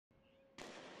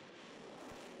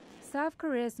South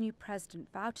Korea's new president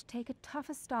vowed to take a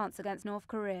tougher stance against North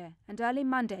Korea, and early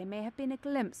Monday may have been a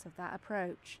glimpse of that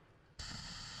approach.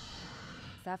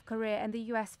 South Korea and the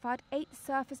US fired 8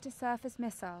 surface-to-surface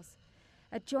missiles,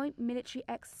 a joint military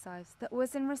exercise that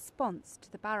was in response to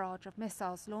the barrage of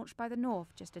missiles launched by the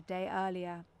North just a day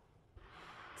earlier.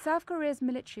 South Korea's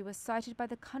military was cited by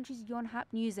the country's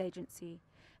Yonhap news agency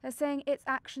as saying its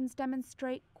actions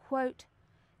demonstrate, quote,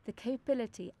 the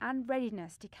capability and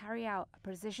readiness to carry out a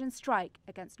precision strike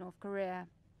against North Korea.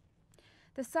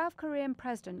 The South Korean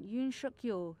President Yoon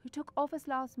Suk-yeol, who took office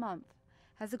last month,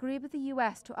 has agreed with the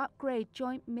US to upgrade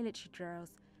joint military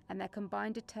drills and their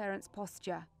combined deterrence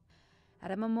posture.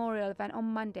 At a memorial event on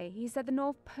Monday, he said the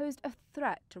North posed a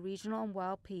threat to regional and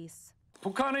world peace.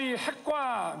 북한의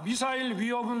핵과 미사일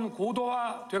위협은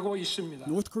고도화되고 있습니다.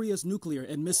 North Korea's nuclear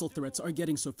and missile threats are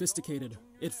getting sophisticated.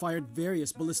 It fired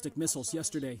various ballistic missiles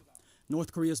yesterday.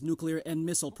 North Korea's nuclear and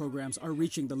missile programs are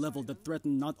reaching the level that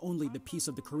threaten not only the peace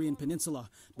of the Korean peninsula,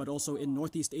 but also in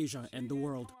Northeast Asia and the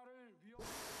world.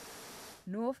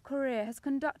 North Korea has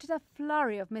conducted a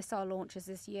flurry of missile launches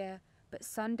this year, but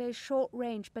Sunday's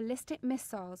short-range ballistic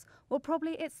missiles were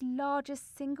probably its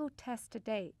largest single test to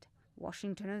date.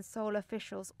 Washington and Seoul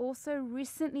officials also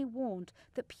recently warned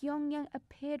that Pyongyang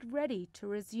appeared ready to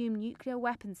resume nuclear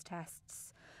weapons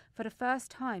tests for the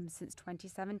first time since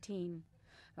 2017.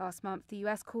 Last month, the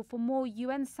US called for more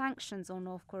UN sanctions on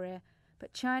North Korea,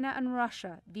 but China and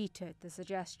Russia vetoed the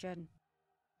suggestion.